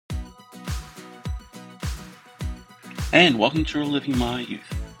And welcome to Reliving My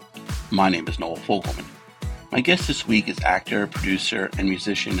Youth. My name is Noel. My guest this week is actor, producer, and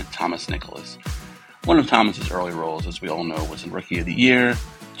musician Thomas Nicholas. One of Thomas's early roles, as we all know, was in Rookie of the Year.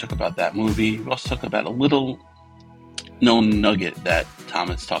 We talk about that movie. We also talk about a little known nugget that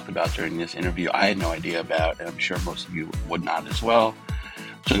Thomas talked about during this interview I had no idea about, and I'm sure most of you would not as well. We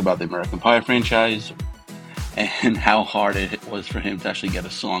talk about the American Pie franchise and how hard it was for him to actually get a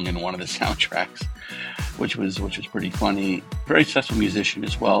song in one of the soundtracks, which was pretty funny. Very successful musician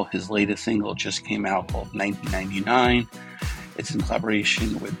as well. His latest single just came out called 1999. It's in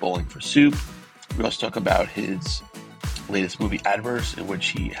collaboration with Bowling for Soup. We also talk about his latest movie, Adverse, in which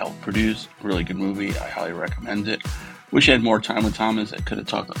he helped produce. Really good movie. I highly recommend it. Wish I had more time with Thomas. I could have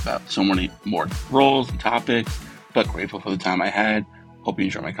talked about so many more roles and topics, but grateful for the time I had. Hope you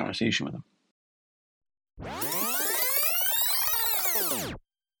enjoy my conversation with him.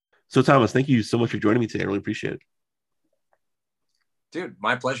 So, Thomas, thank you so much for joining me today. I really appreciate it. Dude,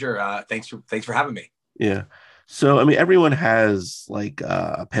 my pleasure. Thanks for having me. Yeah. So, I mean, everyone has like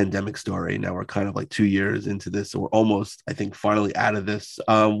a pandemic story. Now we're kind of like 2 years into this. So we're almost, I think, finally out of this.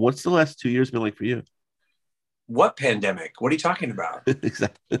 What's the last 2 years been like for you? What pandemic? What are you talking about?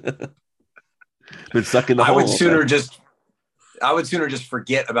 Exactly. Been stuck in the hole. I would sooner just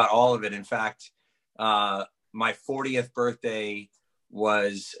forget about all of it. In fact, my 40th birthday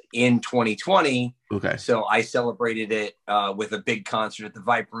was in 2020. Okay. So I celebrated it with a big concert at the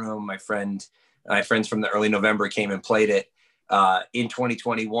Vipe Room. My friends from the early November came and played it in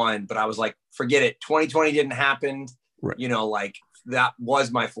 2021. But I was like, forget it. 2020 didn't happen. Right. You know, like that was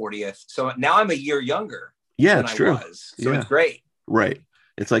my 40th. So now I'm a year younger. Yeah, than it's I true. was. So It's great. Right.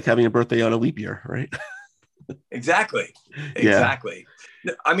 It's like having a birthday on a leap year, right? Exactly. Yeah.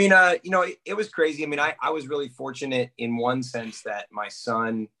 I mean, it was crazy. I mean, I was really fortunate in one sense that my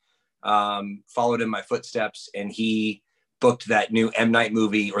son followed in my footsteps and he booked that new M. Night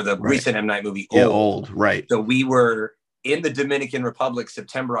movie or the recent M. Night movie, Old. Right. So we were in the Dominican Republic,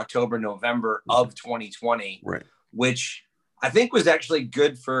 September, October, November of 2020, right, which I think was actually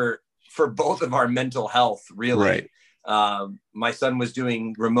good for both of our mental health, really. Right. My son was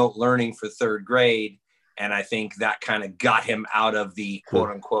doing remote learning for third grade. And I think that kind of got him out of the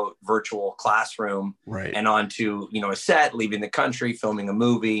quote unquote virtual classroom, right, and onto, a set, leaving the country, filming a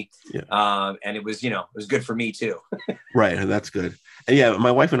movie. Yeah. And it was good for me too. Right. And that's good. And yeah,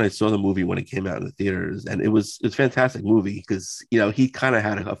 my wife and I saw the movie when it came out in the theaters, and it's a fantastic movie because, he kind of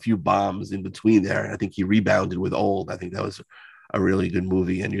had a few bombs in between there. I think he rebounded with Old. I think that was a really good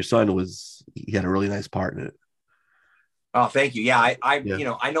movie. And your son he had a really nice part in it. Oh, thank you. Yeah, I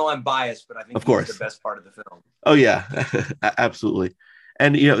know I'm biased, but I think of course the best part of the film. Oh yeah, absolutely.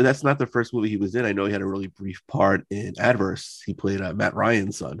 And that's not the first movie he was in. I know he had a really brief part in Adverse. He played Matt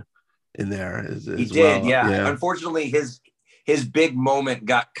Ryan's son in there He did, yeah. Unfortunately, his big moment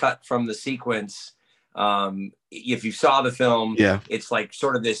got cut from the sequence. If you saw the film, it's like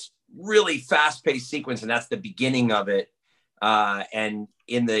sort of this really fast-paced sequence, and that's the beginning of it. And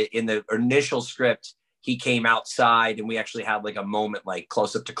in the initial script, he came outside and we actually had like a moment, like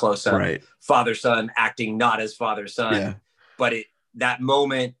close up, right, father son acting not as father son. Yeah. But that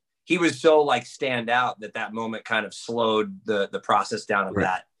moment, he was so like stand out that moment kind of slowed the process down of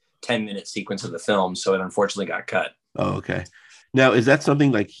that 10-minute sequence of the film. So it unfortunately got cut. Oh, okay. Now, is that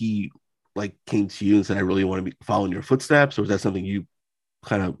something like he like came to you and said, I really want to be following your footsteps? Or is that something you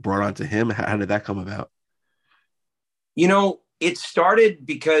kind of brought on to him? How did that come about? It started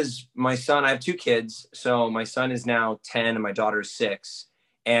because my son, I have two kids. So my son is now 10 and my daughter's 6.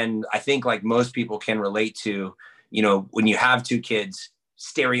 And I think like most people can relate to, when you have two kids,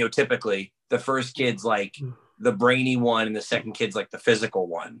 stereotypically, the first kid's like the brainy one and the second kid's like the physical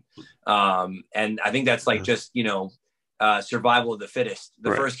one. And I think that's like just, survival of the fittest.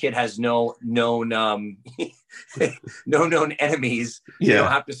 The first kid has no known enemies. They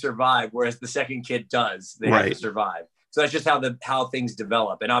don't have to survive. Whereas the second kid does. They have to survive. So that's just how things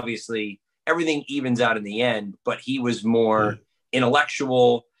develop. And obviously everything evens out in the end, but he was more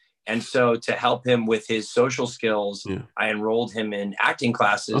intellectual. And so to help him with his social skills, I enrolled him in acting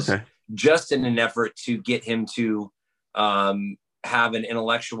classes just in an effort to get him to have an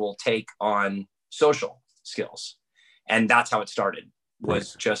intellectual take on social skills. And that's how it started,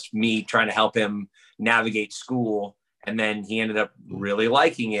 was just me trying to help him navigate school. And then he ended up really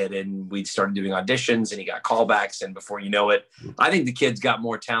liking it. And we started doing auditions and he got callbacks. And before you know it, I think the kid's got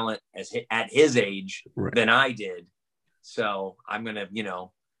more talent at his age than I did. So I'm going to,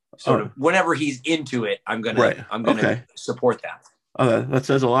 sort of whenever he's into it, I'm going to support that. Oh, that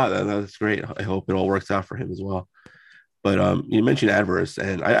says a lot. That's great. I hope it all works out for him as well. But you mentioned Adverse,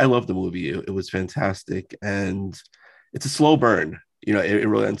 and I love the movie. It was fantastic. And it's a slow burn. It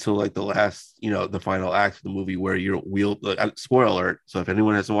really until like the last, the final act of the movie where you're wheeled. Spoiler alert. So if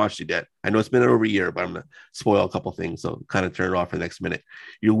anyone hasn't watched it yet, I know it's been over a year, but I'm gonna spoil a couple things. So kind of turn it off for the next minute.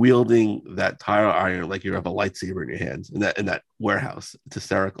 You're wielding that tire iron like you have a lightsaber in your hands in that warehouse. It's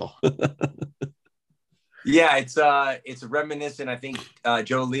hysterical. Yeah, it's reminiscent. I think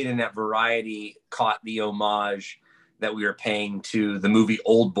Joe Leedon at Variety caught the homage that we were paying to the movie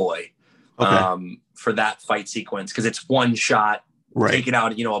Old Boy for that fight sequence, because it's one shot, taking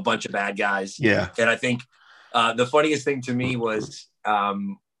out a bunch of bad guys. Yeah, and I think the funniest thing to me was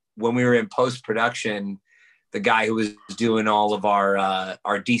when we were in post production, the guy who was doing all of our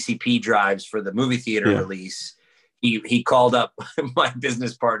DCP drives for the movie theater release, he called up my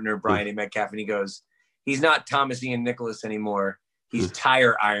business partner Brian A. Metcalf, and he goes, "He's not Thomas Ian Nicholas anymore. He's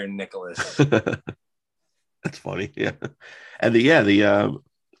Tire Iron Nicholas." That's funny. Yeah. And the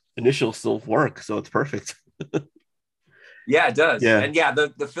initials still work, so it's perfect. Yeah, it does. Yeah. And yeah,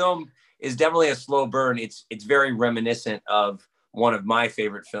 the film is definitely a slow burn. It's very reminiscent of one of my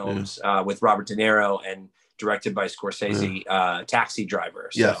favorite films with Robert De Niro and directed by Scorsese, Taxi Driver.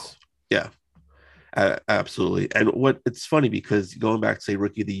 So. Yes. Yeah. Absolutely. And it's funny because going back to say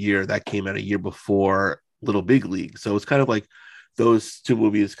Rookie of the Year, that came out a year before Little Big League. So it's kind of like those two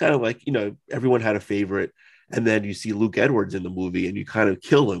movies, kind of like, everyone had a favorite. And then you see Luke Edwards in the movie and you kind of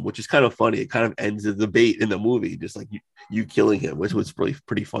kill him, which is kind of funny. It kind of ends the debate in the movie, just like you killing him, which was really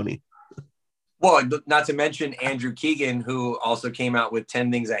pretty funny. Well, not to mention Andrew Keegan, who also came out with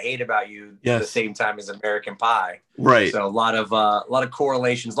 10 Things I Hate About You at the same time as American Pie. Right. So a lot of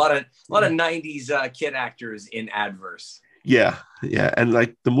correlations, a lot of 90s kid actors in Adverse. Yeah. Yeah. And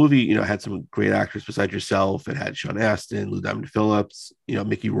like the movie, had some great actors besides yourself. It had Sean Astin, Lou Diamond Phillips,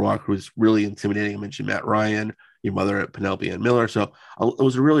 Mickey Rourke, who's really intimidating. I mentioned Matt Ryan, your mother, Penelope Ann Miller. So it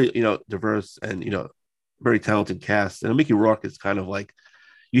was a really, diverse and, very talented cast. And Mickey Rourke is kind of like,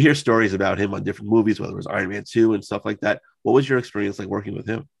 you hear stories about him on different movies, whether it was Iron Man 2 and stuff like that. What was your experience like working with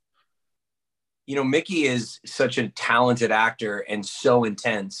him? Mickey is such a talented actor and so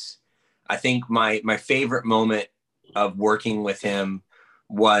intense. I think my favorite moment of working with him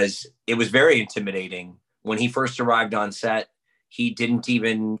was very intimidating. When he first arrived on set, he didn't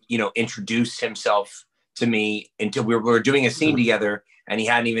even, introduce himself to me until we were doing a scene together, and he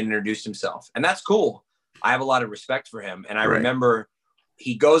hadn't even introduced himself. And that's cool. I have a lot of respect for him. And I remember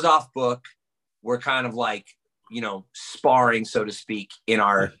he goes off book. We're kind of like, sparring, so to speak, in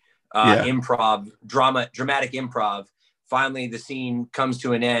our dramatic improv. Finally, the scene comes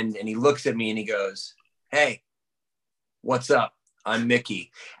to an end and he looks at me and he goes, "Hey, what's up? I'm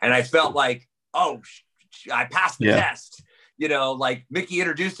Mickey." And I felt like, oh, I passed the test. Like Mickey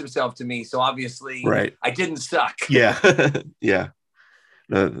introduced himself to me. So obviously I didn't suck. Yeah. Yeah.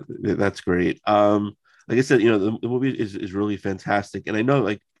 That's great. Like I said, the movie is really fantastic. And I know,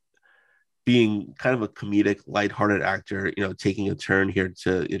 like, being kind of a comedic, lighthearted actor, taking a turn here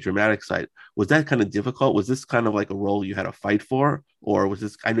to the dramatic side, was that kind of difficult? Was this kind of like a role you had to fight for? Or was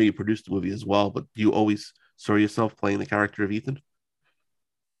this, I know you produced the movie as well, but do you always saw yourself playing the character of Ethan?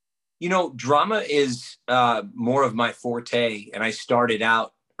 Drama is more of my forte. And I started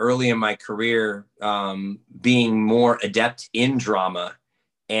out early in my career being more adept in drama.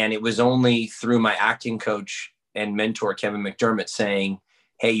 And it was only through my acting coach and mentor, Kevin McDermott, saying,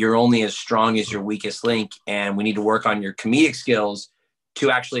 "Hey, you're only as strong as your weakest link, and we need to work on your comedic skills to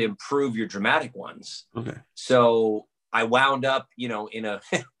actually improve your dramatic ones." Okay. So I wound up, in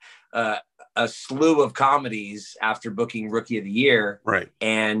a slew of comedies after booking Rookie of the Year. Right.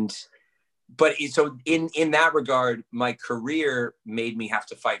 But so in that regard, my career made me have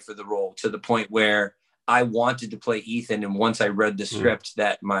to fight for the role, to the point where I wanted to play Ethan. And once I read the script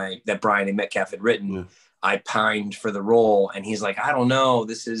that Brian A. Metcalf had written, I pined for the role. And he's like, "I don't know,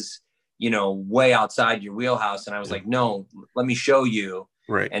 this is, way outside your wheelhouse." And I was like, "No, let me show you."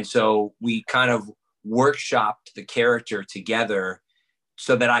 Right. And so we kind of workshopped the character together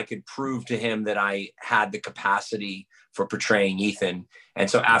so that I could prove to him that I had the capacity for portraying Ethan. And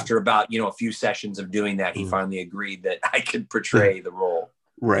so after about, a few sessions of doing that, he finally agreed that I could portray the role.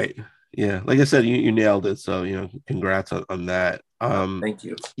 Right. Yeah. Like I said, you nailed it. So, congrats on that. Thank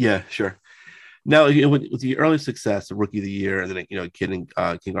you. Yeah, sure. Now, with the early success of Rookie of the Year, and then, Kid in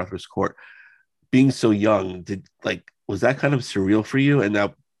King Arthur's Court, being so young, was that kind of surreal for you? And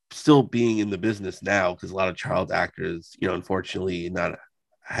now still being in the business now, because a lot of child actors, unfortunately not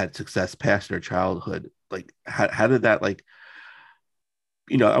had success past their childhood. Like, how did that, like,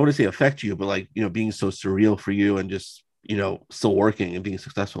 I want to say affect you, but like, being so surreal for you and just, still working and being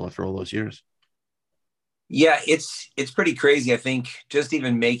successful after all those years? Yeah, it's pretty crazy. I think just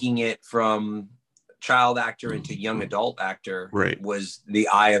even making it from child actor into young adult actor right. was the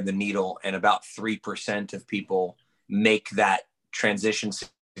eye of the needle, and about 3% of people make that transition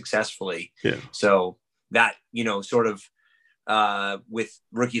successfully. Yeah. So that, you know, sort of with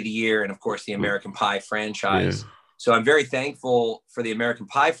Rookie of the Year and of course the American Pie franchise. Yeah. So I'm very thankful for the American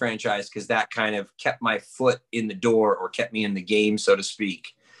Pie franchise because that kind of kept my foot in the door, or kept me in the game, so to speak.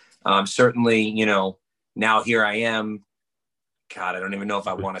 Certainly, you know, now here I am. God, I don't even know if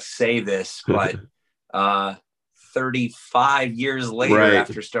I want to say this, but 35 years later, right.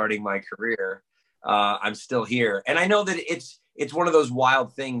 after starting my career, I'm still here. And I know that it's one of those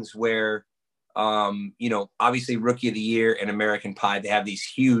wild things where, you know, obviously Rookie of the Year and American Pie, they have these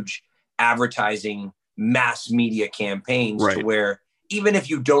huge advertising mass media campaigns, right. to where even if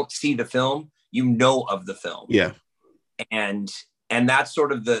you don't see the film, you know of the film. Yeah. And that's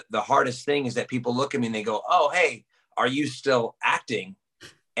sort of the hardest thing, is that people look at me and they go, oh, hey, are you still acting?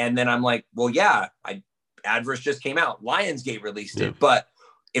 And then I'm like, well, yeah, Adverse just came out. Lionsgate released it. But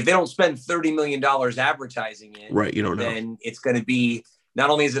if they don't spend $30 million advertising it, right, you don't know. Then it's going to be, not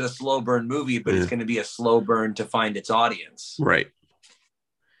only is it a slow burn movie, but it's going to be a slow burn to find its audience. Right.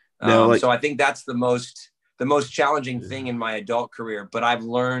 Now, so I think that's the most challenging thing in my adult career. But I've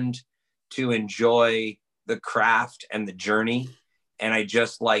learned to enjoy the craft and the journey. And I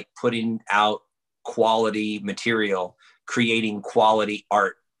just like putting out quality material, creating quality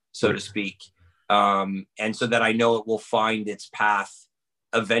art, so to speak. And so that I know it will find its path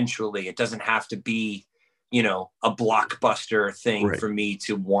eventually. It doesn't have to be, you know, a blockbuster thing for me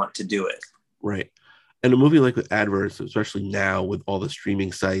to want to do it. Right. And a movie like with Adverse, especially now with all the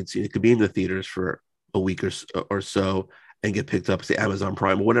streaming sites, it could be in the theaters for a week or so and get picked up, say Amazon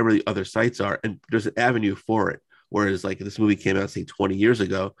Prime or whatever the other sites are. And there's an avenue for it. Whereas like if this movie came out, say 20 years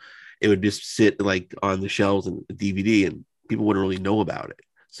ago, it would just sit like on the shelves and DVD and people wouldn't really know about it.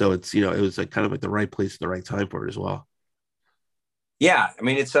 So it's, you know, it was like kind of like the right place at the right time for it as well. Yeah. I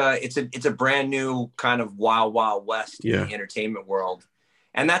mean, it's a brand new kind of wild west in the entertainment world.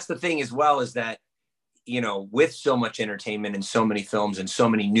 And that's the thing as well, is that, you know, with so much entertainment and so many films and so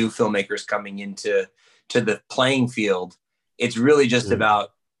many new filmmakers coming into the playing field, it's really just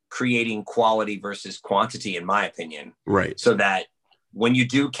about creating quality versus quantity, in my opinion. Right. So that when you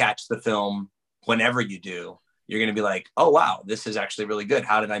do catch the film, whenever you do, you're going to be like, oh, wow, this is actually really good.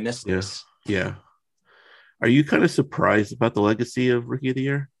 How did I miss this? Yeah. Are you kind of surprised about the legacy of Rookie of the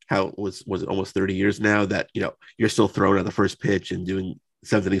Year? How it was it almost 30 years now that, you know, you're still throwing out the first pitch and doing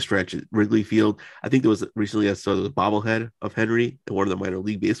seventh inning stretch at Wrigley Field? I think there was recently I saw the bobblehead of Henry in one of the minor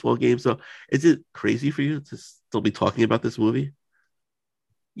league baseball games. So is it crazy for you to still be talking about this movie?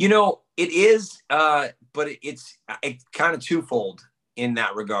 You know, it is, but it's kind of twofold in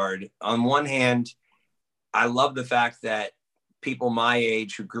that regard. On one hand, I love the fact that people my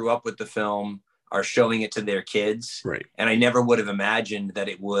age who grew up with the film are showing it to their kids. Right. And I never would have imagined that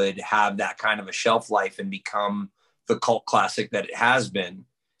it would have that kind of a shelf life and become the cult classic that it has been,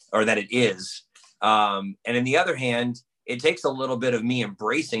 or that it is. And in the other hand, it takes a little bit of me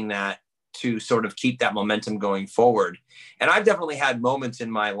embracing that to sort of keep that momentum going forward. And I've definitely had moments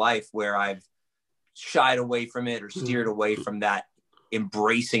in my life where I've shied away from it or steered away from that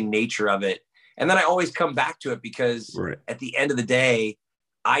embracing nature of it. And then I always come back to it because at the end of the day,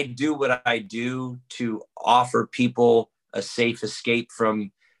 I do what I do to offer people a safe escape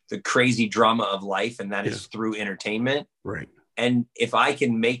from the crazy drama of life. And that is through entertainment. Right. And if I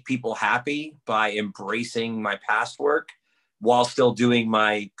can make people happy by embracing my past work while still doing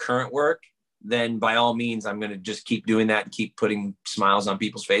my current work, then by all means, I'm going to just keep doing that and keep putting smiles on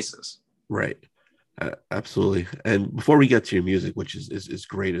people's faces. Right. Absolutely. And before we get to your music, which is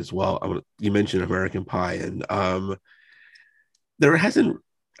great as well, you mentioned American Pie, and there hasn't,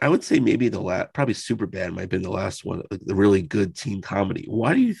 I would say maybe probably Superbad might have been the last one, like the really good teen comedy.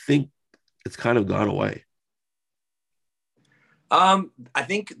 Why do you think it's kind of gone away? I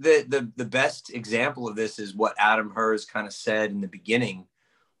think the best example of this is what Adam Hers kind of said in the beginning,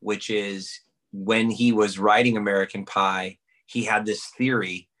 which is when he was writing American Pie, he had this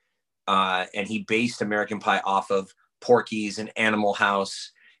theory, and he based American Pie off of Porky's and Animal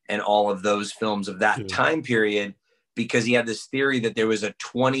House and all of those films of that time period, because he had this theory that there was a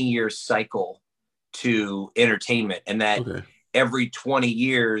 20-year cycle to entertainment, and that every 20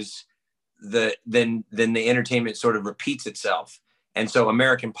 years, then the entertainment sort of repeats itself. And so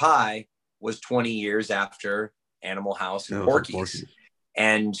American Pie was 20 years after Animal House and Porky's.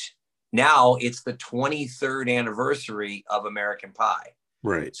 And now it's the 23rd anniversary of American Pie.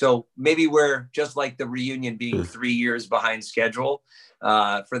 Right. So maybe we're just like the reunion being 3 years behind schedule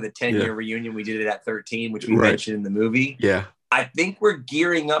for the 10-year reunion. We did it at 13, which we mentioned in the movie. Yeah. I think we're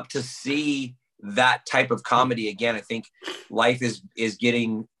gearing up to see that type of comedy again. I think life is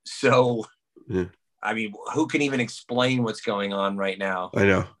getting so, I mean, who can even explain what's going on right now? I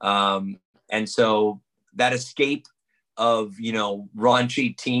know. And so that escape of, you know,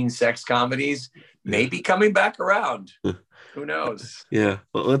 raunchy teen sex comedies may be coming back around. Who knows? Yeah,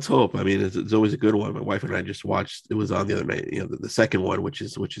 well, let's hope. I mean, it's always a good one. My wife and I just watched. It was on the other night. You know, the second one, which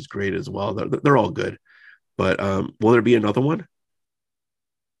is great as well. They're all good. But will there be another one?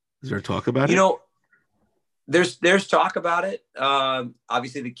 Is there talk about it? You know, there's talk about it.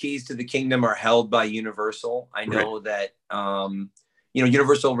 Obviously, the keys to the kingdom are held by Universal. I know that you know,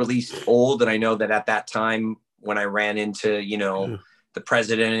 Universal released Old, and I know that at that time when I ran into, you know, the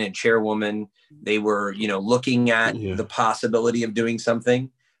president and chairwoman, they were, you know, looking at the possibility of doing something.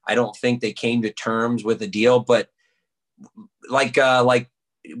 I don't think they came to terms with a deal, but like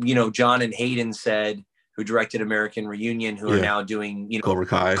you know, John and Hayden said, who directed American Reunion, who are now doing, you know,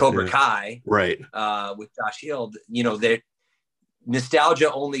 Cobra Kai, right? With Josh Hield, you know, that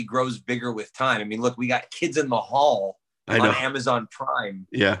nostalgia only grows bigger with time. I mean, look, we got Kids in the Hall on Amazon Prime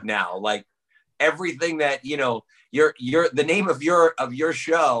now. Like everything that, you know, your the name of your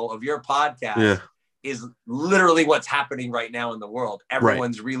show, of your podcast is literally what's happening right now in the world.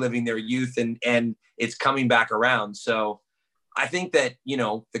 Everyone's reliving their youth, and it's coming back around. So I think that, you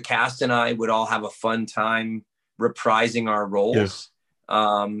know, the cast and I would all have a fun time reprising our roles.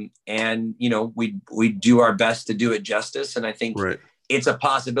 And, you know, we do our best to do it justice. And I think it's a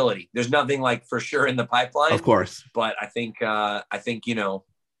possibility. There's nothing like for sure in the pipeline, of course, but I think, you know,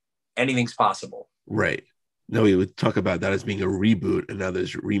 anything's possible. Right. No, we would talk about that as being a reboot, and now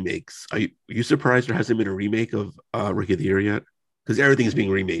there's remakes. Are you surprised there hasn't been a remake of Rookie of the Year yet? Because everything is being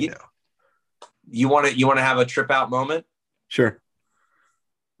remade now. You want to have a trip out moment? Sure.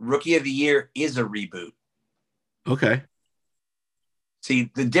 Rookie of the Year is a reboot. Okay. See,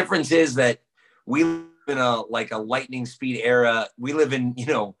 the difference is that we live in a lightning speed era. We live in, you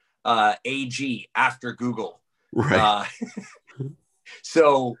know, AG, after Google. Right.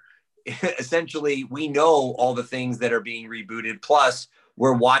 So essentially we know all the things that are being rebooted. Plus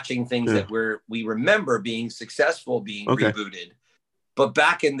we're watching things that we remember being successful, being rebooted. But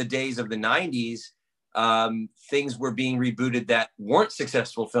back in the days of the 90s, things were being rebooted that weren't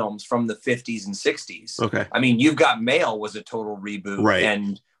successful films from the 50s and 60s. Okay. I mean, You've Got Mail was a total reboot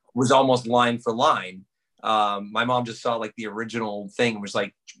and was almost line for line. My mom just saw like the original thing and was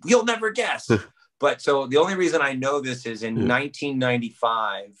like, you'll never guess. But so the only reason I know this is in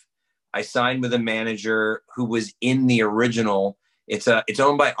 1995, I signed with a manager who was in the original. It's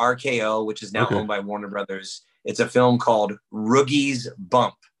owned by RKO, which is now owned by Warner Brothers. It's a film called Roogie's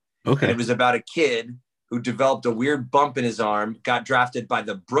Bump. Okay. And it was about a kid who developed a weird bump in his arm, got drafted by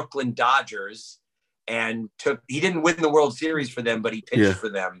the Brooklyn Dodgers, and he didn't win the World Series for them, but he pitched for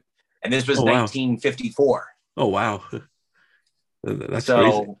them. And this was 1954. Oh, wow. That's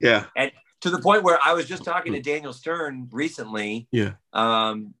crazy. Yeah. And to the point where I was just talking to Daniel Stern recently,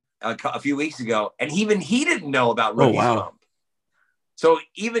 a few weeks ago, and even he didn't know about Roogie's Bump. So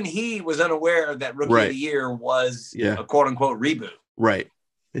even he was unaware that Rookie of the Year was a quote unquote reboot. Right.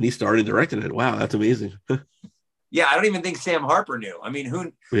 And he started directing it. Wow, that's amazing. Yeah, I don't even think Sam Harper knew. I mean,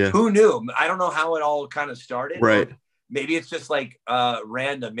 who knew? I don't know how it all kind of started. Right. Maybe it's just like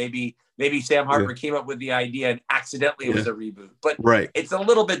random. Maybe Sam Harper came up with the idea and accidentally it was a reboot. But it's a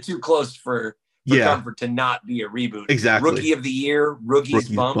little bit too close for comfort to not be a reboot. Exactly. Rookie of the Year, Roogie's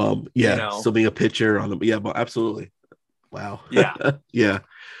Bump. Yeah. You know? Still being a pitcher on the absolutely. Wow. Yeah. Yeah.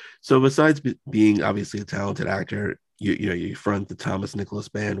 So besides being obviously a talented actor, you front the Thomas Nicholas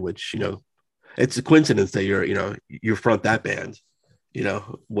Band, which, you know, it's a coincidence that you front that band, you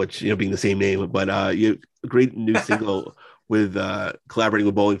know, which, you know, being the same name, but you a great new single with collaborating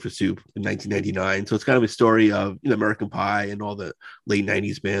with Bowling for Soup in 1999. So it's kind of a story of, you know, American Pie and all the late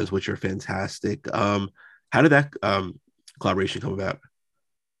 90s bands, which are fantastic. How did that collaboration come about?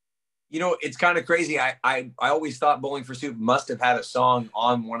 You know, it's kind of crazy. I always thought Bowling for Soup must have had a song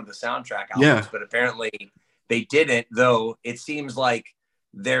on one of the soundtrack albums, but apparently they didn't, though it seems like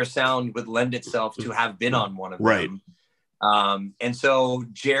their sound would lend itself to have been on one of them. And so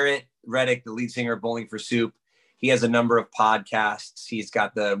Jarrett Reddick, the lead singer of Bowling for Soup, he has a number of podcasts. He's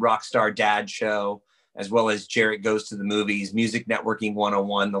got the Rockstar Dad Show, as well as Jarrett Goes to the Movies, Music Networking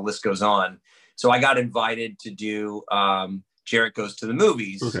 101, the list goes on. So I got invited to do Jarrett Goes to the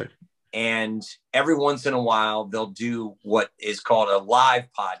Movies. Okay. And every once in a while, they'll do what is called a live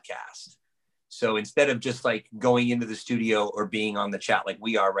podcast. So instead of just like going into the studio or being on the chat like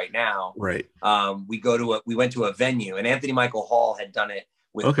we are right now, we went to a venue, and Anthony Michael Hall had done it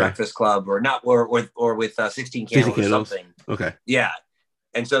with Breakfast Club or with 16 Candles or something. Okay. Yeah.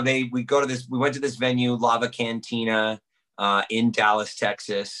 And so we went to this venue, Lava Cantina, in Dallas,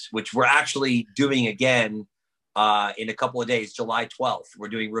 Texas, which we're actually doing again in a couple of days, July 12th. We're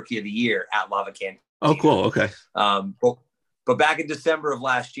doing Rookie of the Year at Lava Cantina. Oh, cool. Okay. But back in December of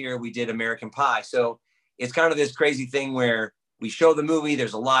last year, we did American Pie. So it's kind of this crazy thing where we show the movie,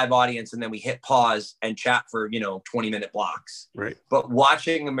 there's a live audience, and then we hit pause and chat for, 20-minute blocks. Right. But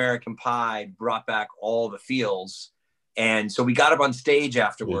watching American Pie brought back all the feels. And so we got up on stage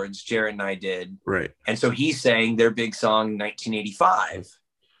afterwards, Jarrett and I did. Right. And so he sang their big song, 1985.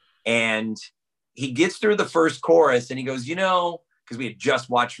 And he gets through the first chorus and he goes, because we had just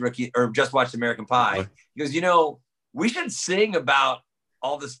watched American Pie. He goes, we should sing about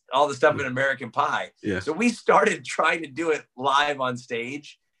all the stuff in American Pie. Yeah. So we started trying to do it live on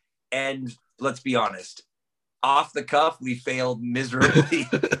stage. And let's be honest, off the cuff, we failed miserably.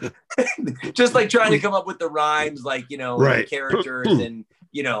 Just like trying to come up with the rhymes, like, right. the characters, and,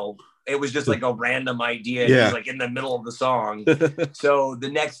 it was just like a random idea. Yeah. It was like in the middle of the song. So the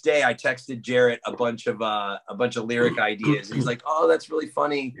next day I texted Jarrett a bunch of lyric ideas. And he's like, oh, that's really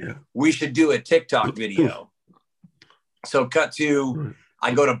funny. Yeah. We should do a TikTok video. So cut to,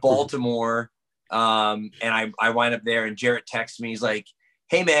 I go to Baltimore, and I wind up there, and Jarrett texts me. He's like,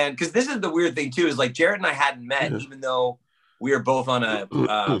 hey man, because this is the weird thing too, is like Jarrett and I hadn't met, even though we were both on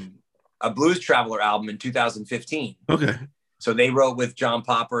a Blues Traveler album in 2015. Okay. So they wrote with John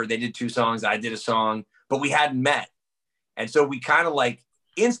Popper. They did 2 songs. I did a song, but we hadn't met. And so we kind of like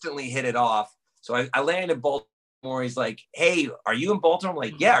instantly hit it off. So I landed in Baltimore. He's like, hey, are you in Baltimore? I'm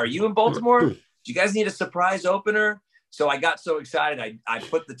like, yeah. Are you in Baltimore? Do you guys need a surprise opener? So I got so excited. I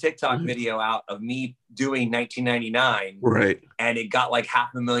put the TikTok video out of me doing 1999. Right. And it got like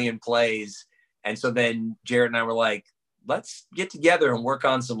 500,000 plays. And so then Jarrett and I were like, let's get together and work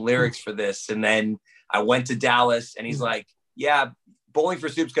on some lyrics for this. And then I went to Dallas, and he's like, yeah, Bowling for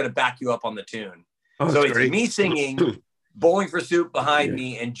Soup's going to back you up on the tune. Oh, so it's great. me singing, Bowling for Soup behind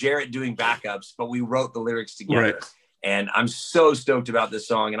me, and Jarrett doing backups, but we wrote the lyrics together. Right. And I'm so stoked about this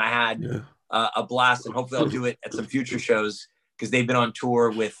song. And I had a blast, and hopefully I'll do it at some future shows, because they've been on tour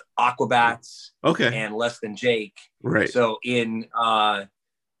with Aquabats and Less Than Jake. Right. So in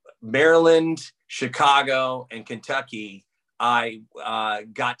Maryland, Chicago, and Kentucky, I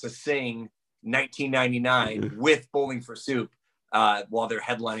got to sing 1999 with Bowling for Soup while they're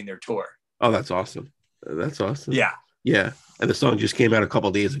headlining their tour. Oh, that's awesome. That's awesome. Yeah. Yeah. And the song just came out a couple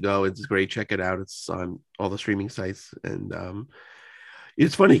of days ago. It's great. Check it out. It's on all the streaming sites. And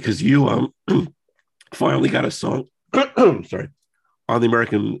it's funny because you finally got a song sorry, on the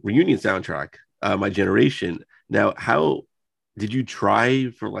American Reunion soundtrack, My Generation. Now, how did you try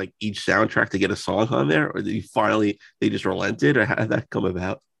for like each soundtrack to get a song on there, or did you finally, they just relented, or how did that come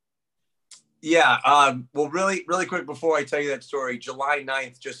about? Yeah. Well, really, really quick before I tell you that story, July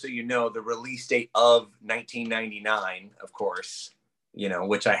 9th, just so you know, the release date of 1999, of course,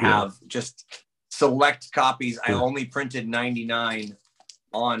 which I have just select copies. I only printed 99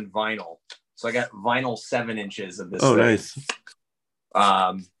 on vinyl. So I got vinyl 7 inches of this. Oh, thing. Nice.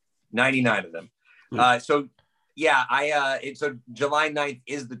 99 of them. So July 9th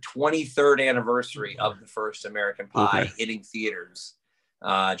is the 23rd anniversary of the first American Pie hitting theaters.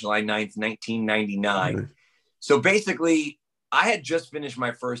 July 9th, 1999. Okay. So basically, I had just finished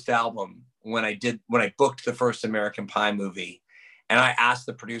my first album when I booked the first American Pie movie. And I asked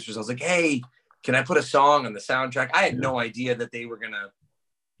the producers, I was like, hey, can I put a song on the soundtrack? I had no idea that they were going to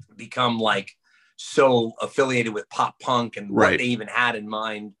become like so affiliated with pop punk and what they even had in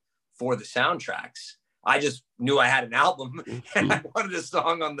mind for the soundtracks. I just knew I had an album and I wanted a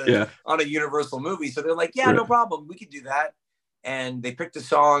song on a Universal movie. So they're like, no problem. We could do that. And they picked a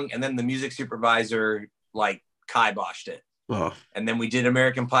song, and then the music supervisor like kiboshed it. Oh. And then we did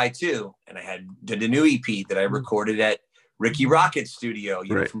American Pie 2, and I did a new EP that I recorded at Ricky Rocket's studio,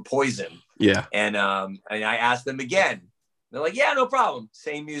 from Poison. Yeah. And I asked them again. They're like, no problem.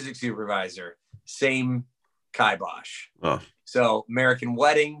 Same music supervisor, same kibosh. Oh. So American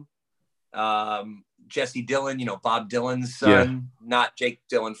Wedding, Jesse Dillon, Bob Dylan's son, not Jake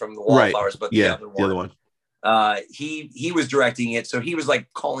Dillon from the Wallflowers, but the other one. He was directing it, so he was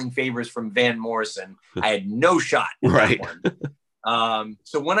like calling favors from Van Morrison. I had no shot at that one.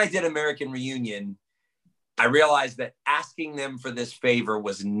 So when I did American Reunion, I realized that asking them for this favor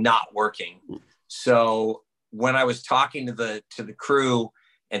was not working. So when I was talking to the crew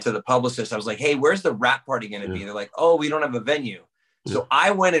and to the publicist, I was like, hey, where's the rap party going to be? They're like, oh, we don't have a venue. So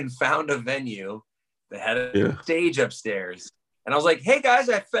I went and found a venue that had a stage upstairs. And I was like, hey guys,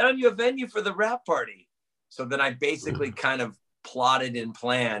 I found you a venue for the rap party. So then I basically kind of plotted and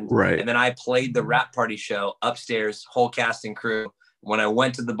planned. Right. And then I played the rap party show upstairs, whole cast and crew. When I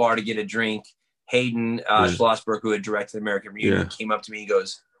went to the bar to get a drink, Hayden Schlossberg, who had directed American Reunion, came up to me. He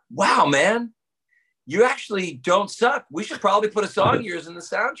goes, "Wow, man, you actually don't suck. We should probably put a song of yours in the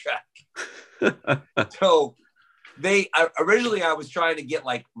soundtrack." So originally I was trying to get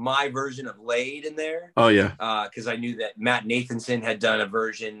like my version of Laid in there. Oh yeah. Because I knew that Matt Nathanson had done a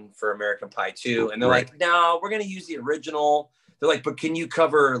version for American Pie 2. And they're like, "No, we're going to use the original." They're like, "But can you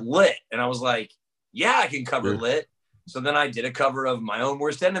cover Lit?" And I was like, "Yeah, I can cover Lit." So then I did a cover of My Own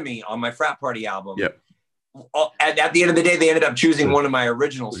Worst Enemy on my Frat Party album. Yep. At the end of the day, they ended up choosing one of my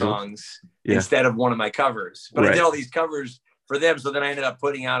original songs instead of one of my covers. But I did all these covers for them. So then I ended up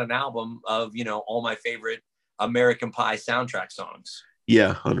putting out an album of, all my favorite American Pie soundtrack songs.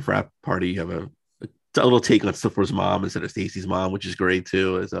 Yeah, on the Frat Party, you have a little take on Stifler's mom instead of Stacy's mom, which is great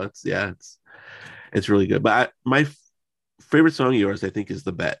too. So it's really good. But my favorite song of yours, I think, is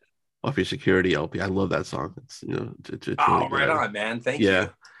The Bet off your Security LP. I love that song. It's it's really right on, man. Thank you.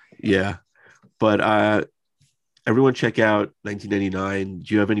 Yeah. But everyone check out 1999.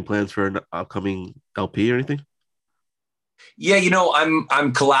 Do you have any plans for an upcoming LP or anything? Yeah,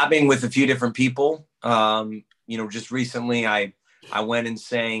 I'm collabing with a few different people. Just recently I went and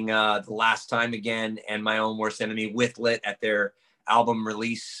sang The Last Time Again and My Own Worst Enemy with Lit at their album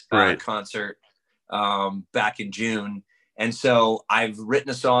release concert back in June. And so I've written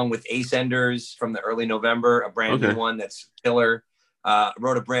a song with Ace Enders from the early November, a brand new one that's killer.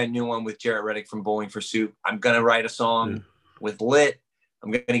 Wrote a brand new one with Jarrett Reddick from Bowling for Soup. I'm going to write a song with Lit. I'm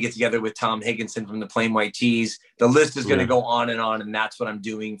going to get together with Tom Higginson from the Plain White Tees. The list is going to go on. And that's what I'm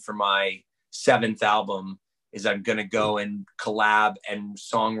doing for my 7th album is I'm going to go and collab and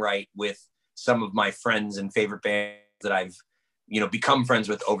songwrite with some of my friends and favorite bands that I've, become friends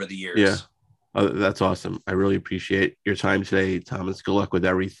with over the years. Yeah. Oh, that's awesome. I really appreciate your time today, Thomas. Good luck with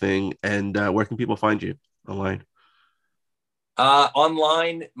everything. And where can people find you online?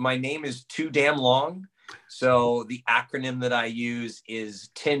 Online, my name is too damn long. So the acronym that I use is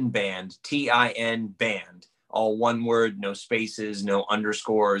TIN Band, TIN Band, all one word, no spaces, no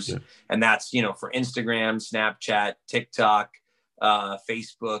underscores. Yeah. And that's, for Instagram, Snapchat, TikTok,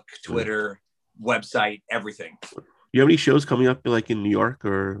 Facebook, Twitter, website, everything. You have any shows coming up like in New York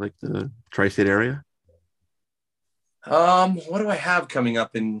or like the tri-state area? What do I have coming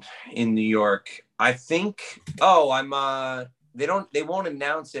up in New York? I think, they won't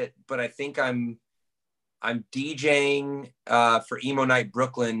announce it, but I think I'm DJing for Emo Night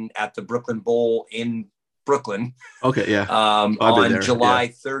Brooklyn at the Brooklyn Bowl in Brooklyn. Okay, yeah. On July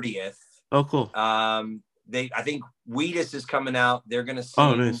 30th. Oh, cool. I think Wheatus is coming out. They're gonna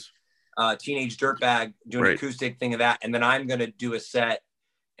sing nice. Teenage Dirtbag, doing an acoustic thing of that, and then I'm gonna do a set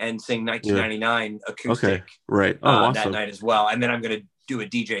and sing 1999 acoustic. Okay, right. Awesome. That night as well, and then I'm gonna do a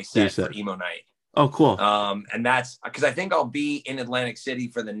DJ set for Emo Night. Oh, cool. And that's because I think I'll be in Atlantic City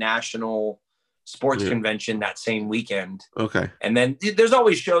for the National Sports Convention that same weekend. Okay. And then there's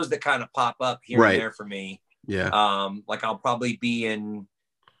always shows that kind of pop up here and there for me. Yeah. Like I'll probably be in,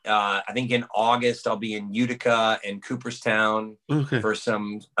 I think in August, I'll be in Utica and Cooperstown for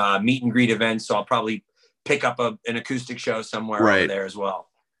some meet and greet events. So I'll probably pick up an acoustic show somewhere over there as well.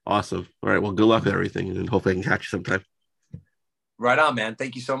 Awesome. All right. Well, good luck with everything, and hopefully I can catch you sometime. Right on, man.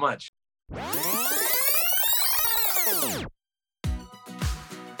 Thank you so much.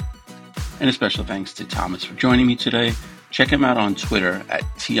 And a special thanks to Thomas for joining me today. Check him out on Twitter at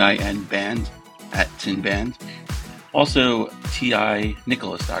TINBand, at TinBand. Also,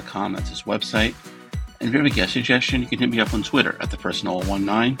 TINicholas.com, that's his website. And if you have a guest suggestion, you can hit me up on Twitter at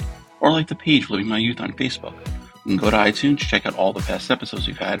TheFirstNoel19, or like the page Living My Youth on Facebook. You can go to iTunes, check out all the past episodes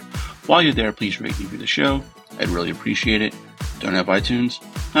we've had. While you're there, please rate and review the show. I'd really appreciate it. Don't have iTunes?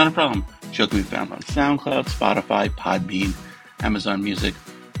 Not a problem. The show can be found on SoundCloud, Spotify, Podbean, Amazon Music,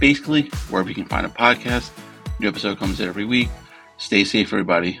 basically wherever you can find a podcast. New episode comes out every week. Stay safe,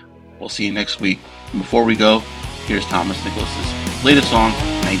 everybody. We'll see you next week. And before we go, here's Thomas Nicholas's latest song,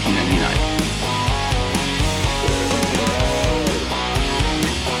 1999.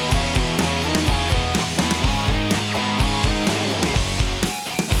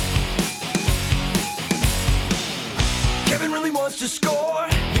 To score,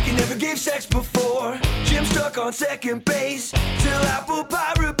 Vicky never gave sex before. Jim stuck on second base till apple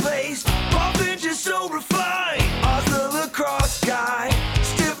pie replaced. Paul Finch is so refined. Oz the lacrosse guy.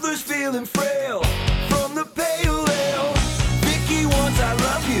 Stifler's feeling frail from the pale ale. Vicky wants I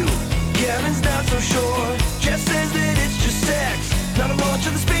love you. Kevin's not so sure. Jeff says that it's just sex, not a launch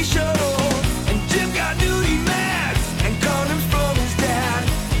of the space shuttle. And Jim got nudie mad and condoms from his dad.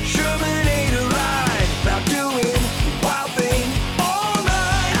 Sherman ate a line about doing wild things.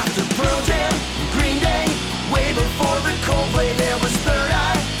 Before the Coldplay, there was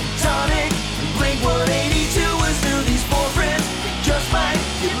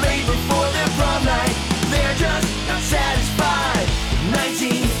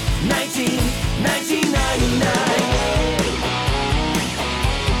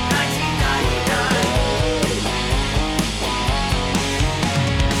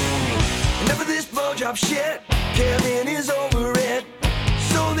top shit. Kevin is over it,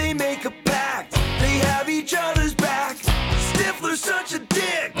 so they make a pact. They have each other's back. Stifler's such a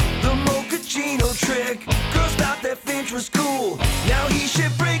dick. The mochaccino trick. Girls thought that Finch was cool. Now he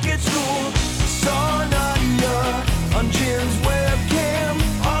should break at school. Saw Nadia on Jim's webcam.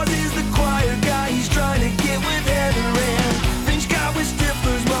 Oz is the choir guy. He's trying to get with Heather Ann. Finch got with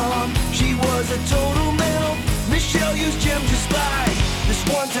Stifler's mom. She was a total MILF. Michelle used Jim to spy. This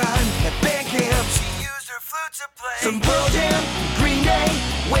one time at band camp, she used her flute to play some Pearl Jam, Green Day.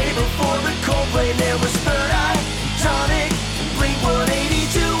 Way before the Coldplay, there was Third Eye, Tonic,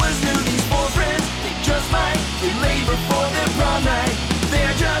 Blink-182 was new. These four friends, they just might be late before their prom night.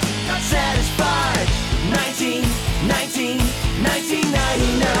 They're just not satisfied. 1999.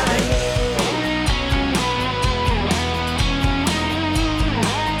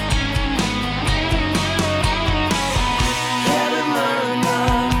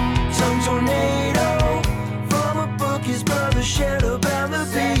 Shared about the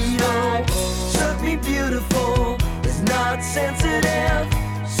beetle. Suck me beautiful is not sensitive.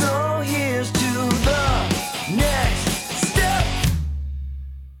 So here's to the next step.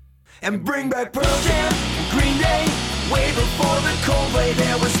 And bring back Pearl Jam, Green Day. Way before the Coldplay,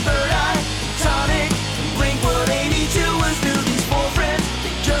 there was Third Eye, Tonic, Blink-182 was new. These four friends,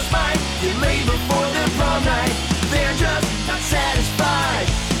 they just might get laid before their prom night. They're just not satisfied.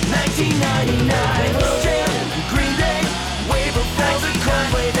 1999. Pearl Jam, Green Day. Way before the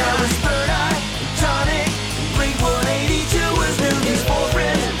Coldplay, there was Third Eye, Tonic, Blink-182 was new. These four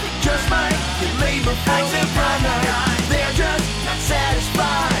friends just might get laid before their prime night. They're just not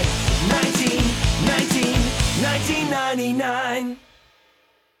satisfied. 1999.